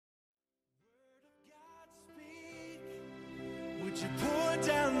You pour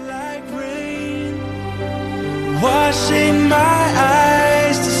down like rain, washing my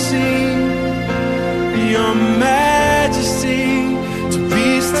eyes to see your majesty, to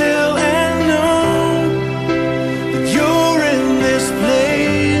be still and know that you're in this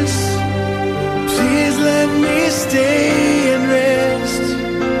place. Please let me stay and rest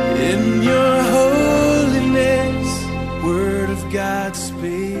in your holiness. Word of God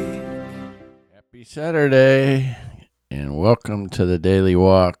speak. Happy Saturday and welcome to the Daily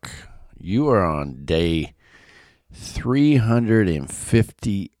Walk. You are on day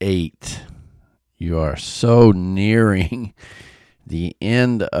 358. You are so nearing the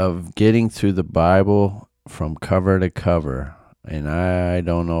end of getting through the Bible from cover to cover. And I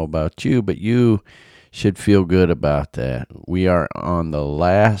don't know about you, but you should feel good about that. We are on the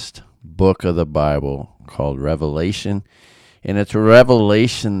last book of the Bible called Revelation. And it's a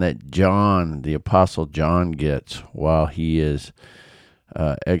revelation that John, the Apostle John, gets while he is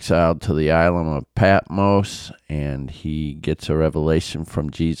exiled to the Island of Patmos. And he gets a revelation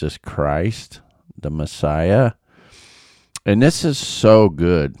from Jesus Christ, the Messiah. And this is so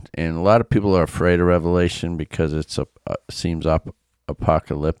good. And a lot of people are afraid of Revelation because it seems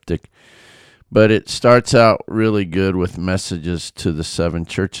apocalyptic. But it starts out really good with messages to the seven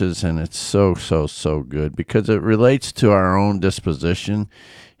churches, and it's so good because it relates to our own disposition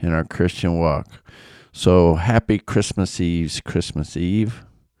in our Christian walk. So happy Christmas Eve,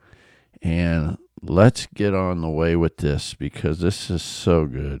 and let's get on the way with this because this is so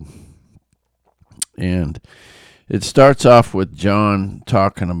good. And it starts off with John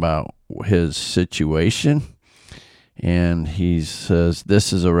talking about his situation. And he says,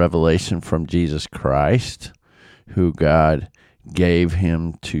 this is a revelation from Jesus Christ, who God gave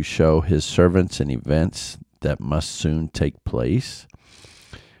him to show his servants and events that must soon take place.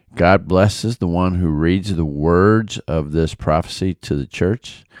 God blesses the one who reads the words of this prophecy to the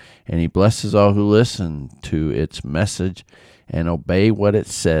church, and he blesses all who listen to its message and obey what it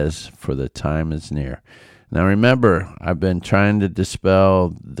says, for the time is near. Now remember, I've been trying to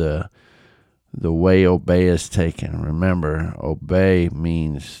dispel the way obey is taken. Remember, obey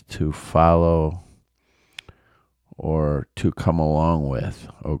means to follow or to come along with,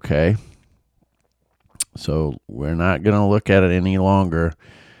 okay? So we're not going to look at it any longer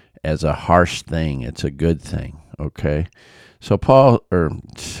as a harsh thing. It's a good thing, okay? So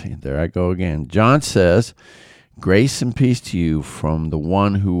there I go again. John says, grace and peace to you from the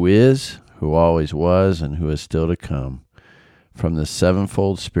one who is, who always was, and who is still to come, from the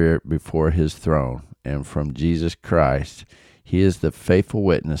sevenfold Spirit before his throne, and from Jesus Christ. He is the faithful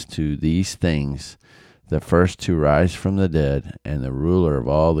witness to these things, the first to rise from the dead, and the ruler of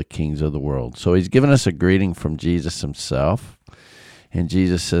all the kings of the world. So he's given us a greeting from Jesus himself. And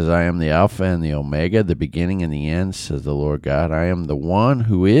Jesus says, I am the Alpha and the Omega, the beginning and the end, says the Lord God. I am the one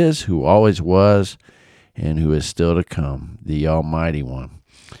who is, who always was, and who is still to come, the Almighty One.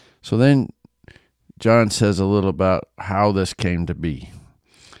 So then John says a little about how this came to be.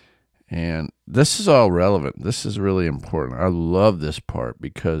 And this is all relevant. This is really important. I love this part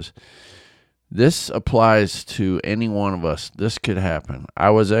because this applies to any one of us. This could happen.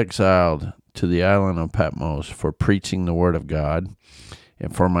 I was exiled to the island of Patmos for preaching the Word of God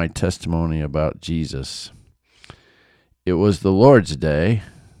and for my testimony about Jesus. It was the Lord's Day,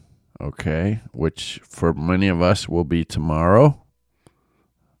 okay, which for many of us will be tomorrow.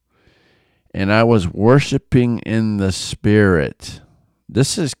 And I was worshiping in the Spirit.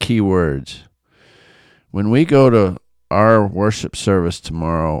 This is key words. When we go to our worship service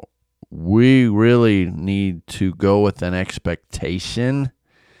tomorrow, we really need to go with an expectation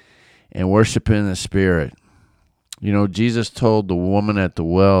and worship in the Spirit. You know, Jesus told the woman at the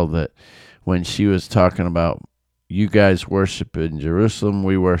well that when she was talking about, you guys worship in Jerusalem,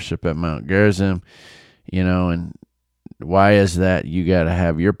 we worship at Mount Gerizim, you know, and why is that? You got to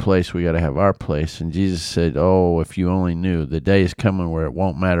have your place, we got to have our place. And Jesus said, oh, if you only knew, the day is coming where it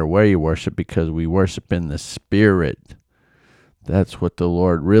won't matter where you worship because we worship in the Spirit. That's what the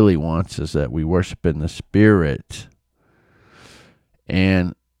Lord really wants, is that we worship in the Spirit.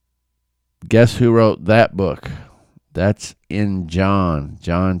 And guess who wrote that book? That's in John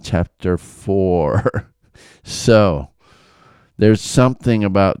chapter 4. So there's something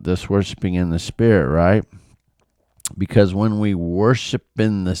about this worshiping in the Spirit, right? Because when we worship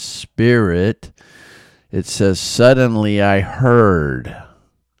in the Spirit, it says, suddenly I heard.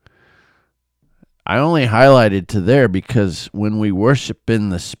 I only highlighted to there because when we worship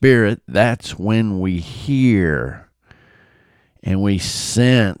in the Spirit, that's when we hear and we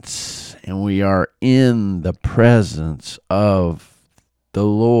sense and we are in the presence of the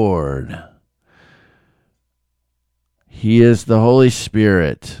Lord. He is the Holy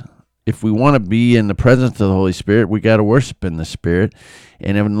Spirit. If we want to be in the presence of the Holy Spirit, we got to worship in the Spirit.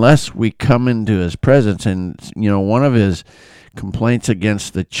 And unless we come into his presence, and, one of his complaints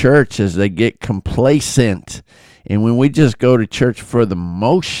against the church is they get complacent. And when we just go to church for the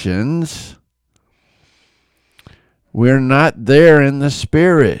motions, we're not there in the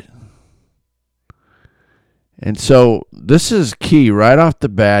Spirit. And so this is key right off the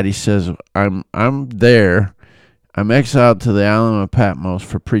bat. He says, I'm there. I'm exiled to the Island of Patmos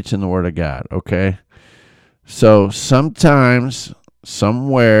for preaching the Word of God, okay? So sometimes,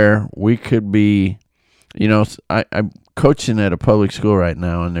 somewhere, we could be, I'm coaching at a public school right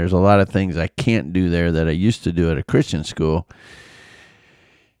now, and there's a lot of things I can't do there that I used to do at a Christian school.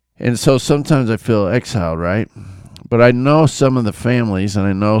 And so sometimes I feel exiled, right? But I know some of the families, and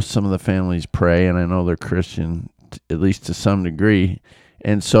I know some of the families pray, and I know they're Christian, at least to some degree.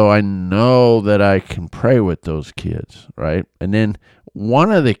 And so I know that I can pray with those kids, right? And then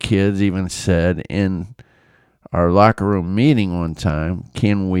one of the kids even said in our locker room meeting one time,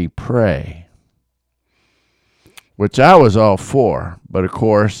 can we pray? Which I was all for. But, of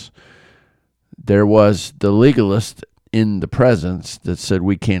course, there was the legalist in the presence that said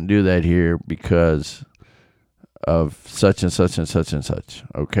we can't do that here because of such and such and such and such,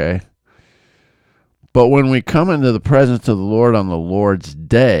 okay? But when we come into the presence of the Lord on the Lord's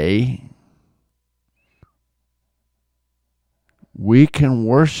day, we can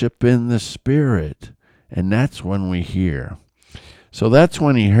worship in the Spirit, and that's when we hear. So that's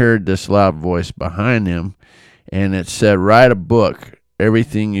when he heard this loud voice behind him, and it said, write a book,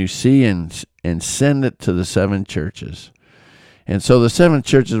 everything you see, and send it to the 7 churches. And so the 7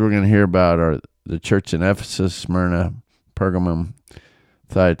 churches we're going to hear about are the church in Ephesus, Smyrna, Pergamum,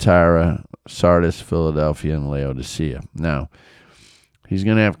 Thyatira, Sardis, Philadelphia, and Laodicea. Now, he's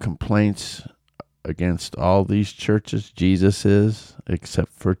going to have complaints against all these churches, Jesus is,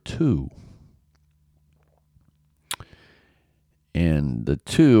 except for 2. And the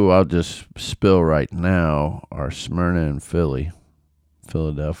 2, I'll just spill right now, are Smyrna and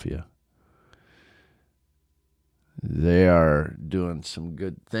Philadelphia. They are doing some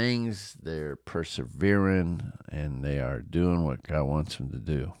good things. They're persevering, and they are doing what God wants them to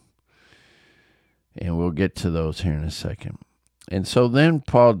do. And we'll get to those here in a second. And so then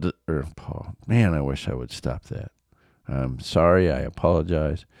Paul, man, I wish I would stop that. I'm sorry, I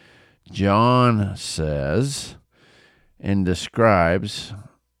apologize. John says and describes,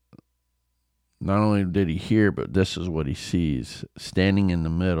 not only did he hear, but this is what he sees. Standing in the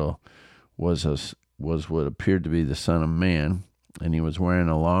middle was what appeared to be the Son of Man, and he was wearing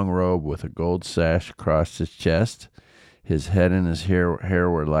a long robe with a gold sash across his chest. His head and his hair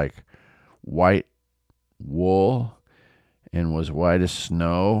were like white wool and was white as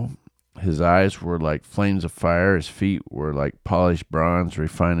snow. His eyes were like flames of fire. His feet were like polished bronze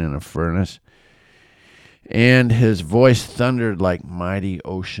refined in a furnace. And his voice thundered like mighty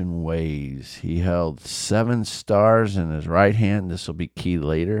ocean waves. He held 7 stars in his right hand. This will be key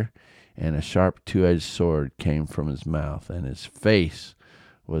later. And a sharp 2-edged sword came from his mouth, and his face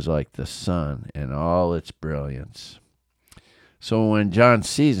was like the sun in all its brilliance. So when John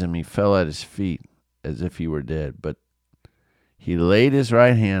sees him, he fell at his feet as if he were dead. But he laid his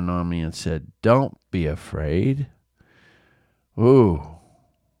right hand on me and said, "Don't be afraid." Ooh,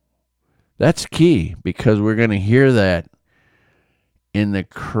 that's key, because we're going to hear that in the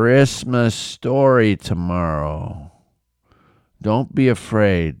Christmas story tomorrow. Don't be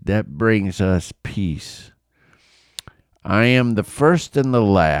afraid. That brings us peace. I am the first and the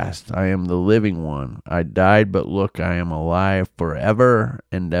last. I am the living one. I died, but look, I am alive forever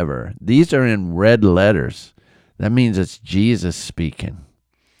and ever. These are in red letters. That means it's Jesus speaking.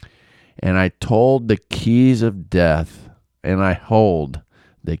 And I told the keys of death, and I hold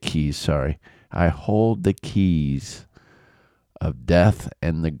the keys, I hold the keys of death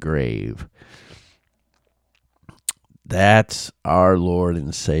and the grave. That's our Lord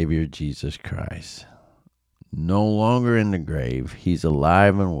and Savior, Jesus Christ. No longer in the grave. He's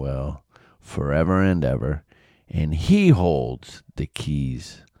alive and well forever and ever. And he holds the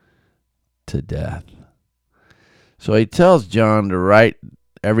keys to death. So he tells John to write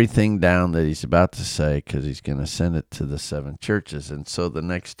everything down that he's about to say, because he's going to send it to the 7 churches. And so the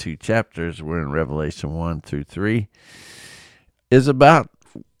next 2 chapters, we're in Revelation 1 through 3, is about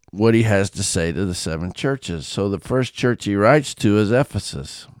what he has to say to the 7 churches. So the first church he writes to is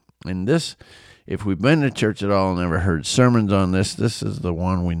Ephesus. And this, if we've been to church at all and never heard sermons on this, this is the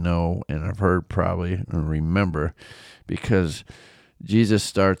one we know and have heard probably and remember, because Jesus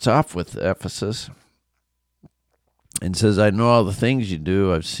starts off with Ephesus and says, "I know all the things you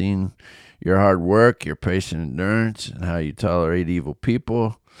do. I've seen your hard work, your patient endurance, and how you tolerate evil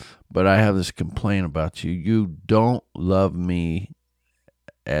people. But I have this complaint about you. You don't love me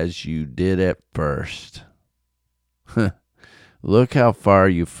as you did at first. Look how far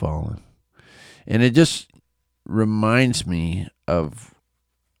you've fallen. And it just reminds me of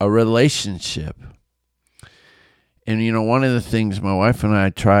a relationship. And, one of the things my wife and I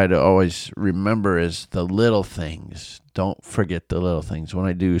try to always remember is the little things. Don't forget the little things. When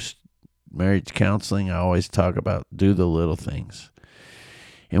I do marriage counseling, I always talk about do the little things.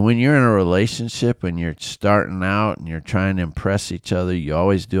 And when you're in a relationship and you're starting out and you're trying to impress each other, you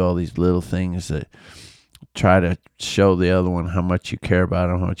always do all these little things that try to show the other one how much you care about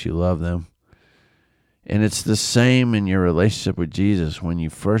them, how much you love them. And it's the same in your relationship with Jesus. When you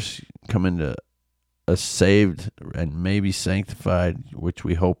first come into a saved and maybe sanctified, which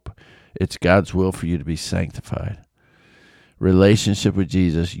we hope it's God's will for you to be sanctified, relationship with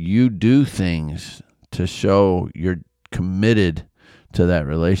Jesus, you do things to show you're committed to that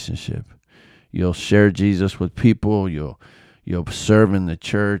relationship. You'll share Jesus with people, you'll serve in the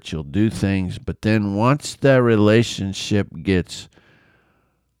church, you'll do things, but then once that relationship gets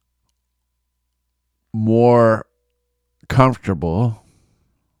more comfortable,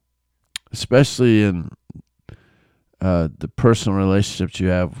 especially in the personal relationships you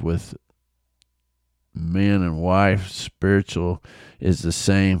have with man and wife, spiritual is the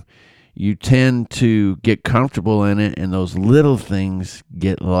same. You tend to get comfortable in it, and those little things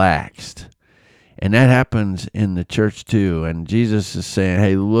get laxed. And that happens in the church too. And Jesus is saying,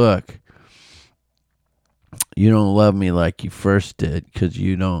 hey, look, you don't love me like you first did because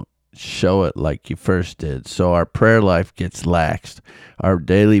you don't show it like you first did. So our prayer life gets laxed. Our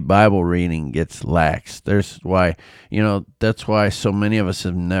daily Bible reading gets laxed. That's why so many of us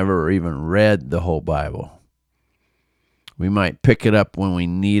have never even read the whole Bible. We might pick it up when we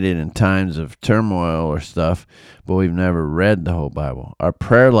need it in times of turmoil or stuff, but we've never read the whole Bible. Our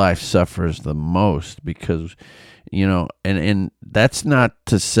prayer life suffers the most because, and that's not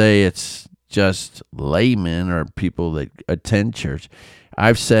to say it's just laymen or people that attend church.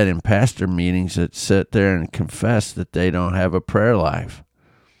 I've said in pastor meetings that sit there and confess that they don't have a prayer life.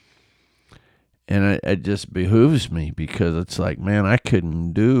 And it just behooves me because it's like, man, I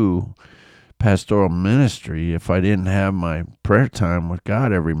couldn't do pastoral ministry if I didn't have my prayer time with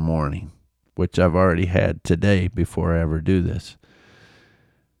God every morning, which I've already had today before I ever do this.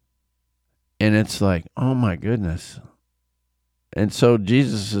 And it's like, oh my goodness. And so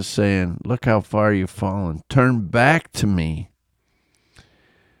Jesus is saying, look how far you've fallen. Turn back to me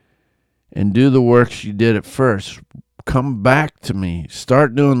and do the works you did at first. Come back to me.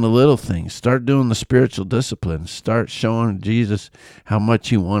 Start doing the little things. Start doing the spiritual disciplines. Start showing Jesus how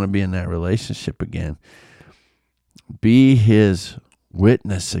much you want to be in that relationship again. Be his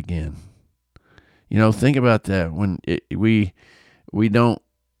witness again. Think about that. When we don't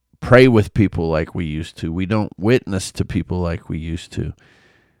pray with people like we used to. We don't witness to people like we used to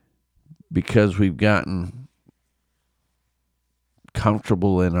because we've gotten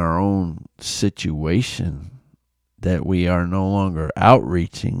comfortable in our own situation that we are no longer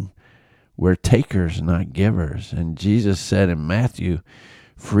outreaching. We're takers, not givers. And Jesus said in Matthew,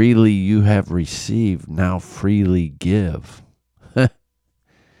 freely you have received, now freely give.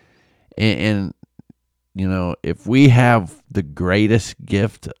 and if we have the greatest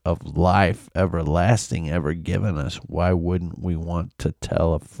gift of life everlasting ever given us, why wouldn't we want to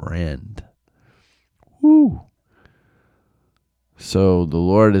tell a friend? Woo! So the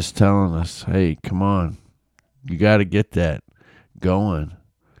Lord is telling us, hey, come on. You got to get that going.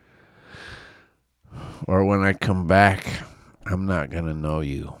 Or when I come back, I'm not going to know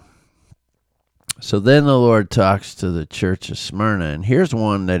you. So then the Lord talks to the church of Smyrna, and here's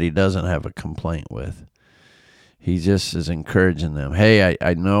one that he doesn't have a complaint with. He just is encouraging them. Hey,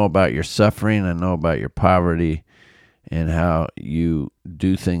 I know about your suffering. I know about your poverty and how you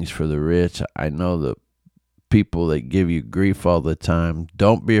do things for the rich. I know the people that give you grief all the time.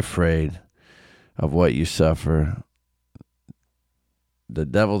 Don't be afraid of what you suffer. The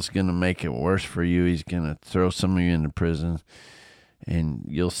devil's going to make it worse for you. He's going to throw some of you into prison and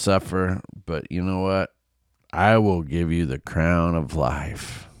you'll suffer. But you know what? I will give you the crown of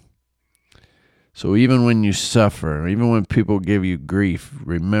life. So even when you suffer, even when people give you grief,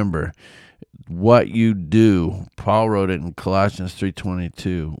 remember what you do. Paul wrote it in Colossians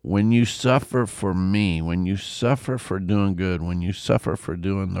 3:22. When you suffer for me, when you suffer for doing good, when you suffer for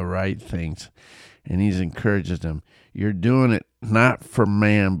doing the right things, and he encourages them, you're doing it not for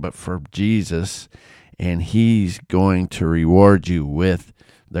man, but for Jesus, and he's going to reward you with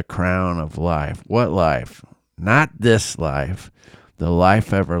the crown of life. What life? Not this life. the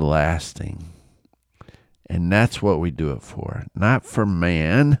life everlasting. And that's what we do it for. Not for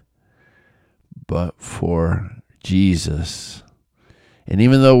man, but for Jesus. And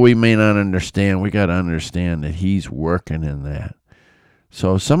even though we may not understand, we got to understand that he's working in that.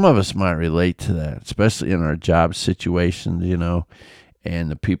 So some of us might relate to that, especially in our job situations, and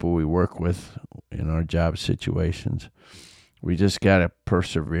the people we work with in our job situations. We just got to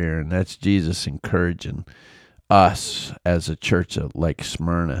persevere, and that's Jesus encouraging us as a church like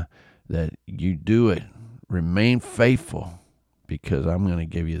Smyrna, that you do it. Remain faithful, because I'm going to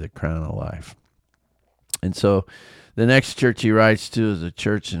give you the crown of life. And so the next church he writes to is a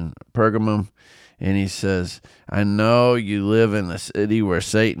church in Pergamum, and he says, I know you live in a city where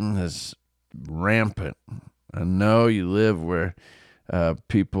Satan is rampant. I know you live where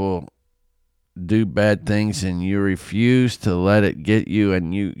people do bad things, and you refuse to let it get you,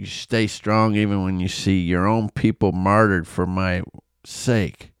 and you stay strong even when you see your own people martyred for my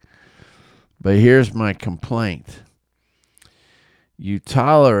sake. But here's my complaint. You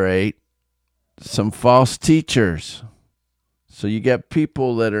tolerate some false teachers. So you got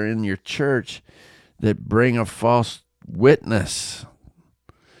people that are in your church that bring a false witness.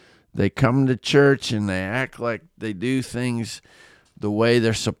 They come to church and they act like they do things the way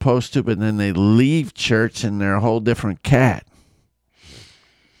they're supposed to, but then they leave church and they're a whole different cat.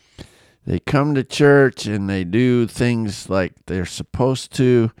 They come to church and they do things like they're supposed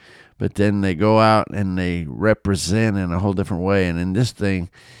to, but then they go out and they represent in a whole different way. And in this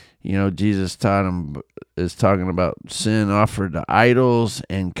thing, Jesus is talking about sin offered to idols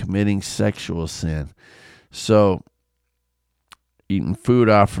and committing sexual sin. So eating food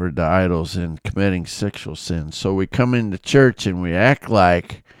offered to idols and committing sexual sin. So we come into church and we act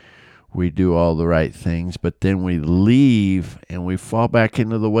like we do all the right things, but then we leave and we fall back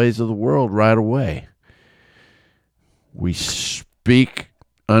into the ways of the world right away. We speak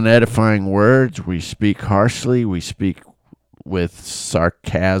unedifying words. We speak harshly. We speak with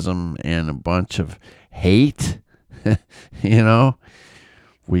sarcasm and a bunch of hate.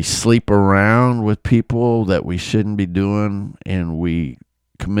 We sleep around with people that we shouldn't be doing, and we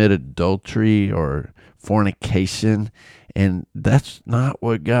commit adultery or fornication, and that's not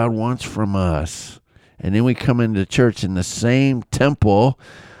what God wants from us. And then we come into church in the same temple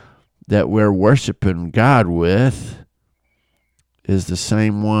that we're worshiping God with is the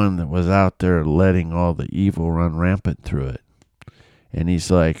same one that was out there letting all the evil run rampant through it. And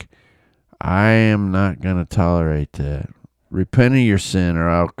he's like, I am not going to tolerate that. Repent of your sin, or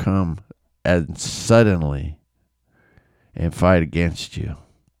I'll come and suddenly and fight against you.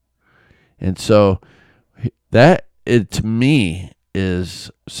 And so that, to me,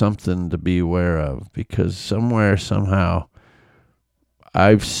 is something to be aware of, because somewhere, somehow,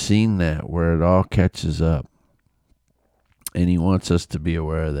 I've seen that where it all catches up. And he wants us to be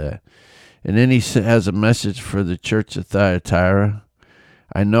aware of that. And then he has a message for the church of Thyatira.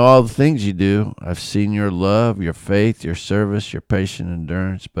 I know all the things you do. I've seen your love, your faith, your service, your patient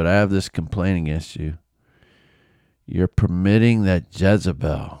endurance, but I have this complaint against you. You're permitting that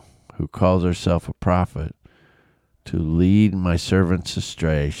Jezebel, who calls herself a prophet, to lead my servants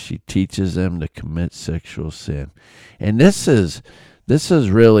astray. She teaches them to commit sexual sin. And this is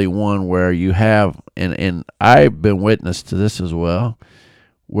really one where you have, and I've been witness to this as well,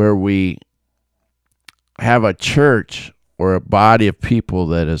 where we have a church or a body of people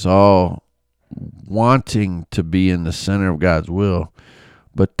that is all wanting to be in the center of God's will,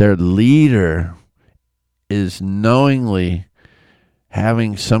 but their leader is knowingly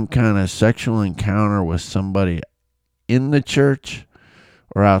having some kind of sexual encounter with somebody in the church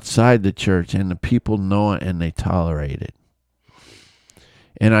or outside the church, and the people know it and they tolerate it.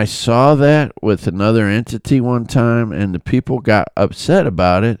 And I saw that with another entity one time, and the people got upset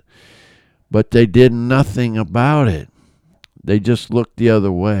about it, but they did nothing about it. They just looked the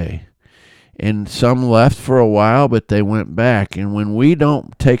other way. And some left for a while, but they went back. And when we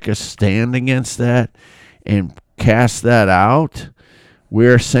don't take a stand against that and cast that out,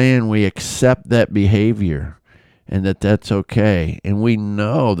 we're saying we accept that behavior and that that's okay. And we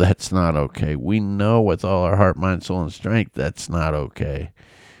know that's not okay. We know with all our heart, mind, soul, and strength that's not okay.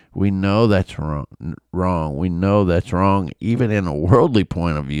 We know that's wrong. We know that's wrong. Even in a worldly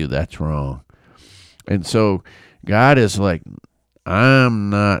point of view, that's wrong. And so God is like, I'm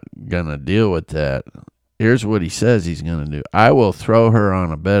not going to deal with that. Here's what he says he's going to do. I will throw her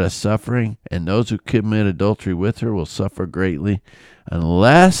on a bed of suffering, and those who commit adultery with her will suffer greatly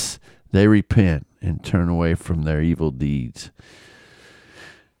unless they repent and turn away from their evil deeds.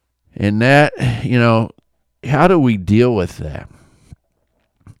 And that, how do we deal with that?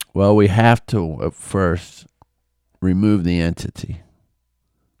 Well, we have to first remove the entity.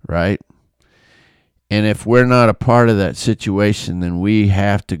 right? And if we're not a part of that situation, then we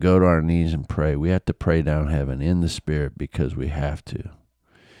have to go to our knees and pray. We have to pray down heaven in the Spirit because we have to.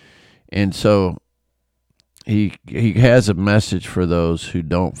 And so he has a message for those who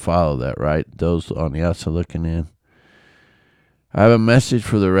don't follow that, right? Those on the outside looking in. I have a message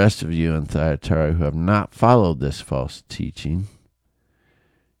for the rest of you in Thyatira who have not followed this false teaching,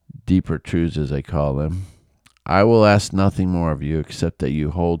 deeper truths as they call them. I will ask nothing more of you except that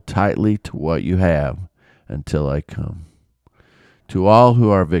you hold tightly to what you have until I come. To all who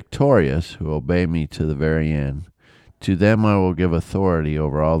are victorious, who obey me to the very end, to them I will give authority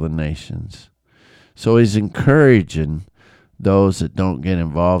over all the nations. So he's encouraging those that don't get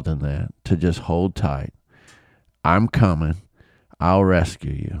involved in that to just hold tight. I'm coming. I'll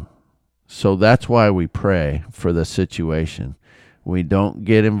rescue you. So that's why we pray for the situation. We don't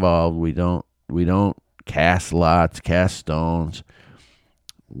get involved. We don't cast lots, cast stones.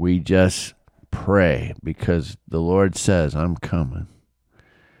 We just pray because the Lord says, I'm coming.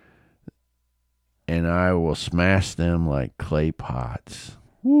 And I will smash them like clay pots.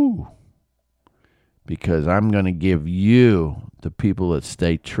 Woo! Because I'm going to give you, the people that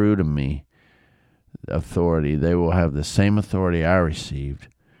stay true to me, authority. They will have the same authority I received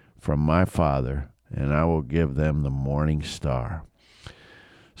from my Father, and I will give them the morning star.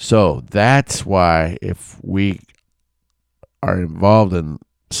 So that's why if we are involved in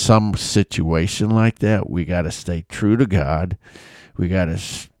some situation like that, we got to stay true to God. We got to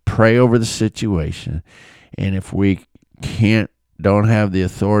pray over the situation. And if we don't have the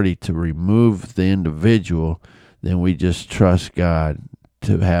authority to remove the individual, then we just trust God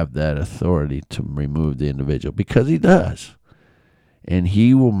to have that authority to remove the individual, because he does. And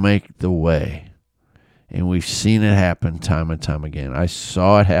he will make the way. And we've seen it happen time and time again. I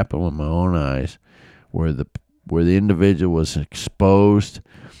saw it happen with my own eyes where the individual was exposed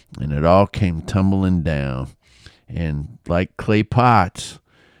and it all came tumbling down. And like clay pots,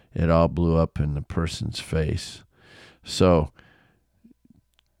 it all blew up in the person's face. So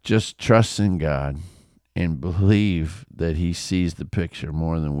just trust in God and believe that he sees the picture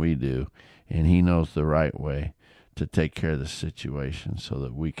more than we do, and he knows the right way to take care of the situation so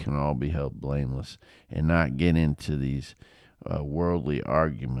that we can all be held blameless and not get into these worldly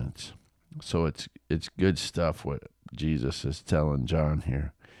arguments. So it's good stuff what Jesus is telling John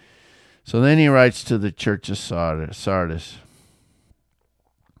here. So then he writes to the church of Sardis,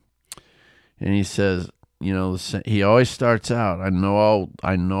 and he says, he always starts out, I know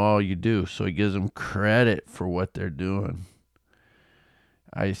all you do. So he gives them credit for what they're doing.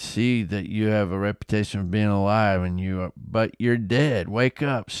 I see that you have a reputation of being alive, but you're dead. Wake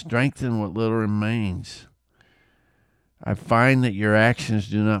up, strengthen what little remains. I find that your actions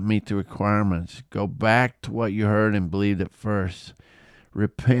do not meet the requirements. Go back to what you heard and believed at first.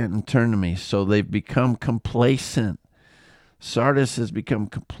 Repent and turn to me. So they've become complacent. Sardis has become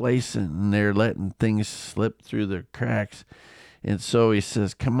complacent, and they're letting things slip through their cracks. And so he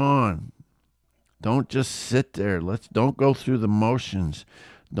says, come on. Don't just sit there. Don't go through the motions.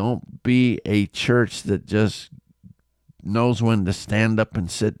 Don't be a church that just knows when to stand up and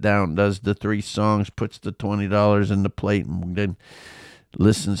sit down, does the 3 songs, puts the $20 in the plate, and then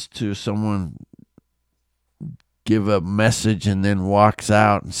listens to someone give a message and then walks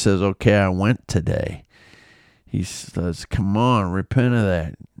out and says, okay, I went today. He says, come on, repent of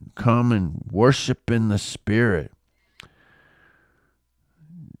that. Come and worship in the Spirit.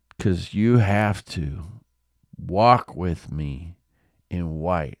 Because you have to walk with me in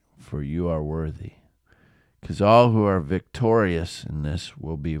white, for you are worthy. Because all who are victorious in this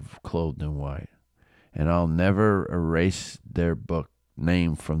will be clothed in white. And I'll never erase their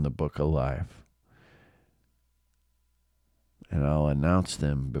name from the book of life. And I'll announce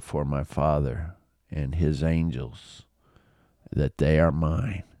them before my Father and his angels that they are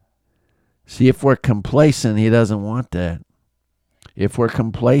mine. See, if we're complacent, he doesn't want that. If we're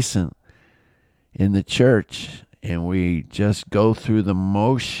complacent in the church and we just go through the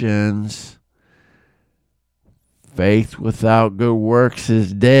motions, faith without good works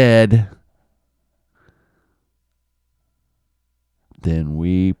is dead, then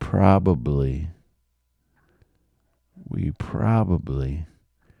we probably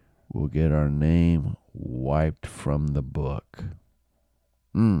will get our name wiped from the book.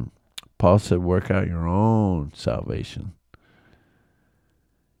 Paul said, work out your own salvation.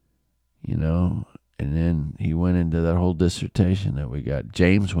 And then he went into that whole dissertation that we got.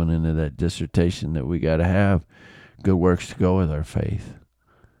 James went into that dissertation that we got to have good works to go with our faith.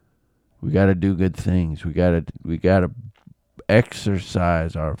 We got to do good things. We got to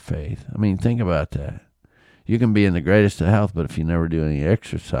exercise our faith. I mean, think about that. You can be in the greatest of health, but if you never do any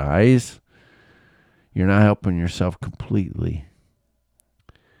exercise, you're not helping yourself completely.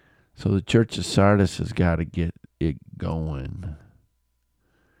 So the church of Sardis has got to get it going.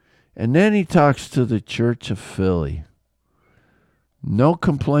 And then he talks to the church of Philly. No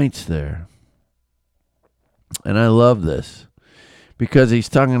complaints there. And I love this because he's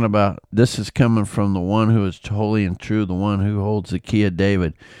talking about this is coming from the one who is holy and true, the one who holds the key of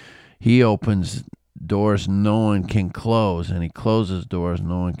David. He opens doors no one can close, and he closes doors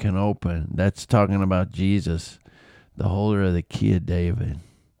no one can open. That's talking about Jesus, the holder of the key of David.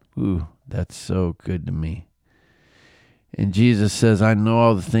 Ooh, that's so good to me. And Jesus says, I know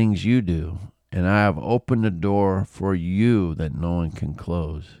all the things you do, and I have opened a door for you that no one can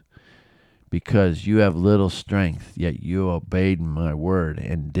close. Because you have little strength, yet you obeyed my word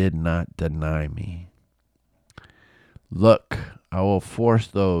and did not deny me. Look, I will force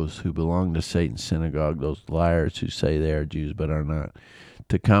those who belong to Satan's synagogue, those liars who say they are Jews but are not,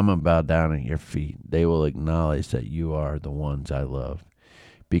 to come and bow down at your feet. They will acknowledge that you are the ones I love.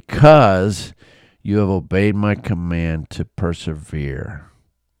 Because you have obeyed my command to persevere,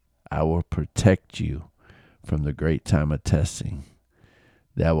 I will protect you from the great time of testing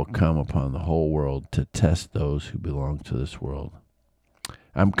that will come upon the whole world to test those who belong to this world.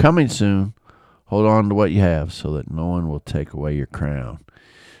 I'm coming soon. Hold on to what you have so that no one will take away your crown.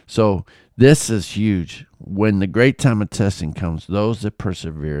 So this is huge. When the great time of testing comes, those that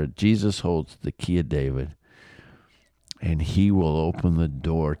persevere, Jesus holds the key of David, and he will open the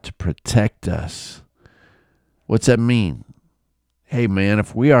door to protect us. What's that mean? Hey, man,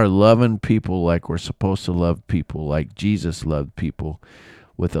 if we are loving people like we're supposed to love people, like Jesus loved people,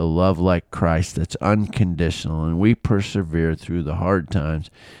 with a love like Christ that's unconditional, and we persevere through the hard times,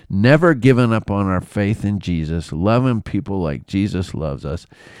 never giving up on our faith in Jesus, loving people like Jesus loves us.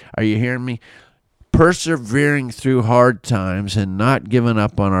 Are you hearing me? Persevering through hard times and not giving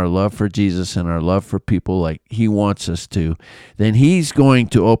up on our love for Jesus and our love for people like he wants us to, then he's going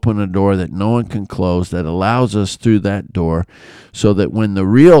to open a door that no one can close that allows us through that door so that when the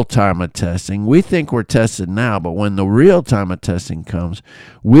real time of testing, we think we're tested now, but when the real time of testing comes,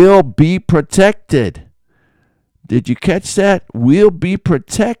 we'll be protected. Did you catch that? We'll be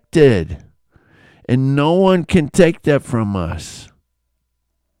protected. And no one can take that from us.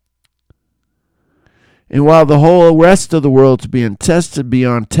 And while the whole rest of the world's being tested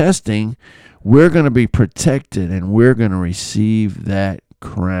beyond testing, we're going to be protected and we're going to receive that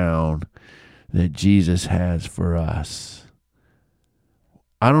crown that Jesus has for us.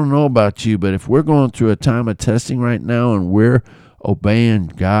 I don't know about you, but if we're going through a time of testing right now and we're obeying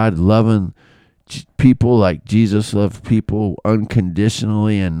God, loving people like Jesus loved people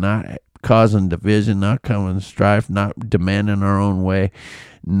unconditionally and not causing division, not causing strife, not demanding our own way,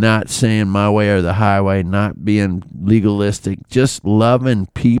 not saying my way or the highway, not being legalistic, just loving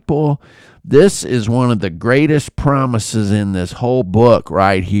people. This is one of the greatest promises in this whole book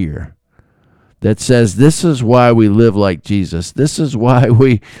right here that says this is why we live like Jesus. This is why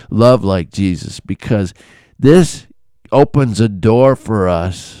we love like Jesus, because this opens a door for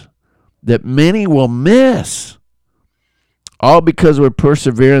us that many will miss, all because we're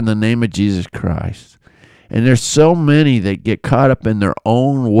persevering in the name of Jesus Christ. And there's so many that get caught up in their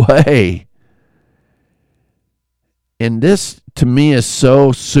own way. And this, to me, is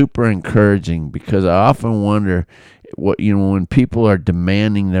so super encouraging because I often wonder when people are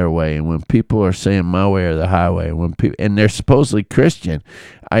demanding their way and when people are saying my way or the highway, and they're supposedly Christian,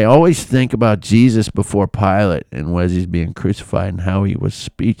 I always think about Jesus before Pilate and as he's being crucified and how he was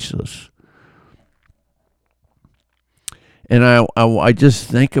speechless. And I just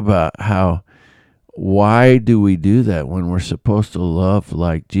think about why do we do that when we're supposed to love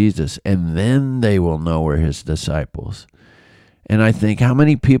like Jesus? And then they will know we're his disciples. And I think how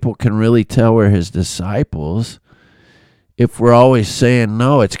many people can really tell we're his disciples if we're always saying,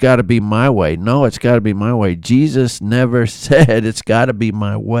 no, it's got to be my way. No, it's got to be my way. Jesus never said it's got to be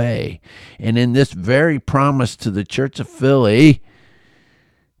my way. And in this very promise to the church of Philly,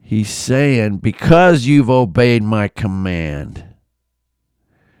 he's saying, because you've obeyed my command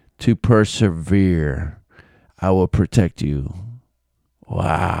to persevere, I will protect you.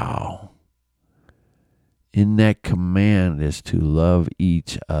 Wow. In that command is to love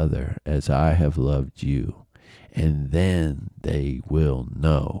each other as I have loved you. And then they will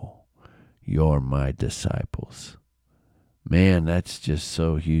know you're my disciples. Man, that's just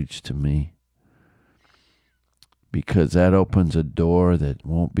so huge to me. Because that opens a door that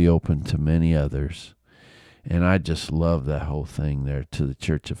won't be open to many others. And I just love that whole thing there to the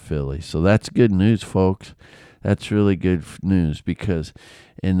Church of Philly. So that's good news, folks. That's really good news, because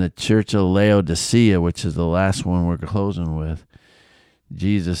in the church of Laodicea, which is the last one we're closing with,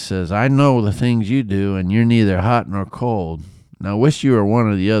 Jesus says, I know the things you do, and you're neither hot nor cold. Now, I wish you were one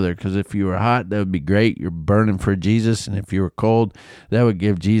or the other, because if you were hot, that would be great. You're burning for Jesus. And if you were cold, that would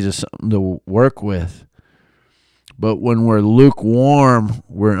give Jesus something to work with. But when we're lukewarm,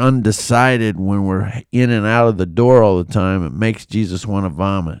 we're undecided, when we're in and out of the door all the time, it makes Jesus want to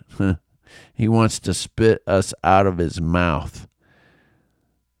vomit. He wants to spit us out of his mouth.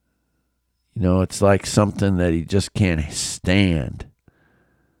 You know, it's like something that he just can't stand.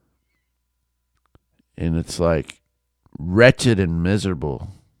 And it's like wretched and miserable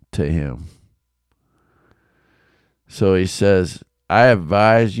to him. So he says, I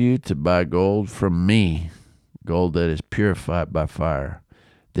advise you to buy gold from me, gold that is purified by fire.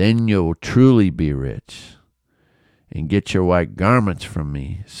 Then you'll truly be rich. And get your white garments from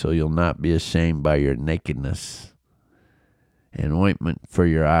me, so you'll not be ashamed by your nakedness. And ointment for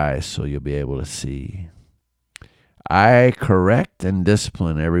your eyes, so you'll be able to see. I correct and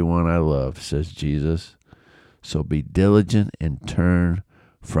discipline everyone I love, says Jesus. So be diligent and turn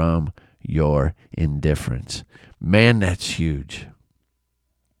from your indifference. Man, that's huge.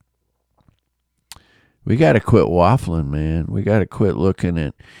 We got to quit waffling, man. We got to quit looking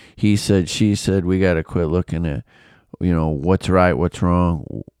at he said, she said. We got to quit looking at, what's right, what's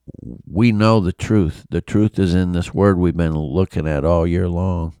wrong. We know the truth. The truth is in this word we've been looking at all year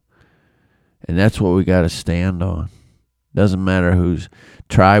long. And that's what we got to stand on. Doesn't matter whose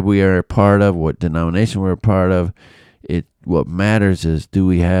tribe we are a part of, what denomination we're a part of. What matters is, do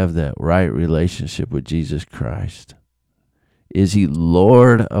we have that right relationship with Jesus Christ? Is he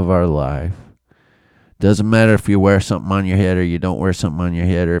Lord of our life? Doesn't matter if you wear something on your head or you don't wear something on your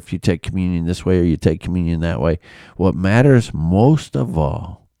head, or if you take communion this way or you take communion that way. What matters most of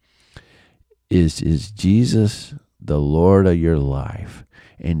all is Jesus the Lord of your life?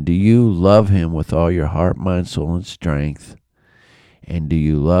 And do you love him with all your heart, mind, soul, and strength? And do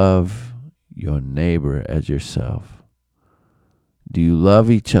you love your neighbor as yourself? Do you love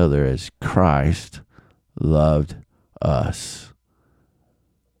each other as Christ loved us?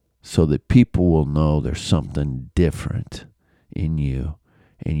 So that people will know there's something different in you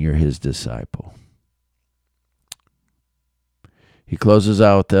and you're his disciple. He closes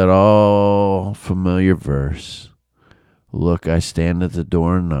out with that all familiar verse. Look, I stand at the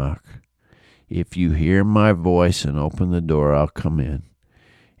door and knock. If you hear my voice and open the door, I'll come in,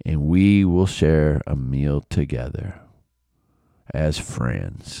 and we will share a meal together as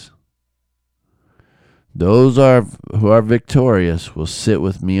friends. Those who are victorious will sit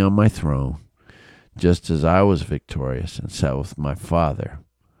with me on my throne, just as I was victorious and sat with my Father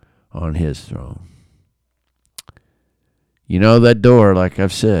on his throne. That door, like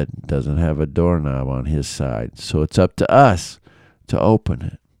I've said, doesn't have a doorknob on his side, so it's up to us to open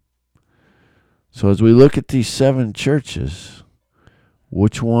it. So as we look at these 7 churches,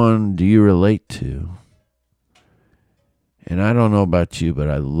 which one do you relate to? And I don't know about you, but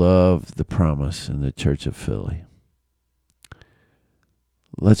I love the promise in the Church of Philly.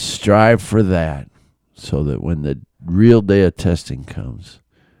 Let's strive for that, so that when the real day of testing comes,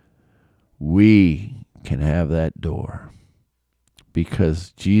 we can have that door.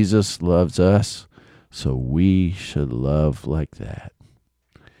 Because Jesus loves us, so we should love like that.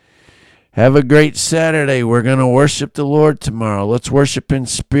 Have a great Saturday. We're going to worship the Lord tomorrow. Let's worship in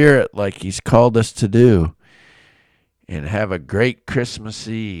spirit like he's called us to do. And have a great Christmas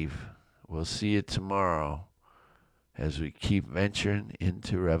Eve. We'll see you tomorrow as we keep venturing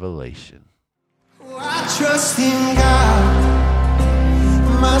into Revelation. I trust in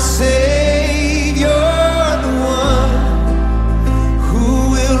God, my Savior.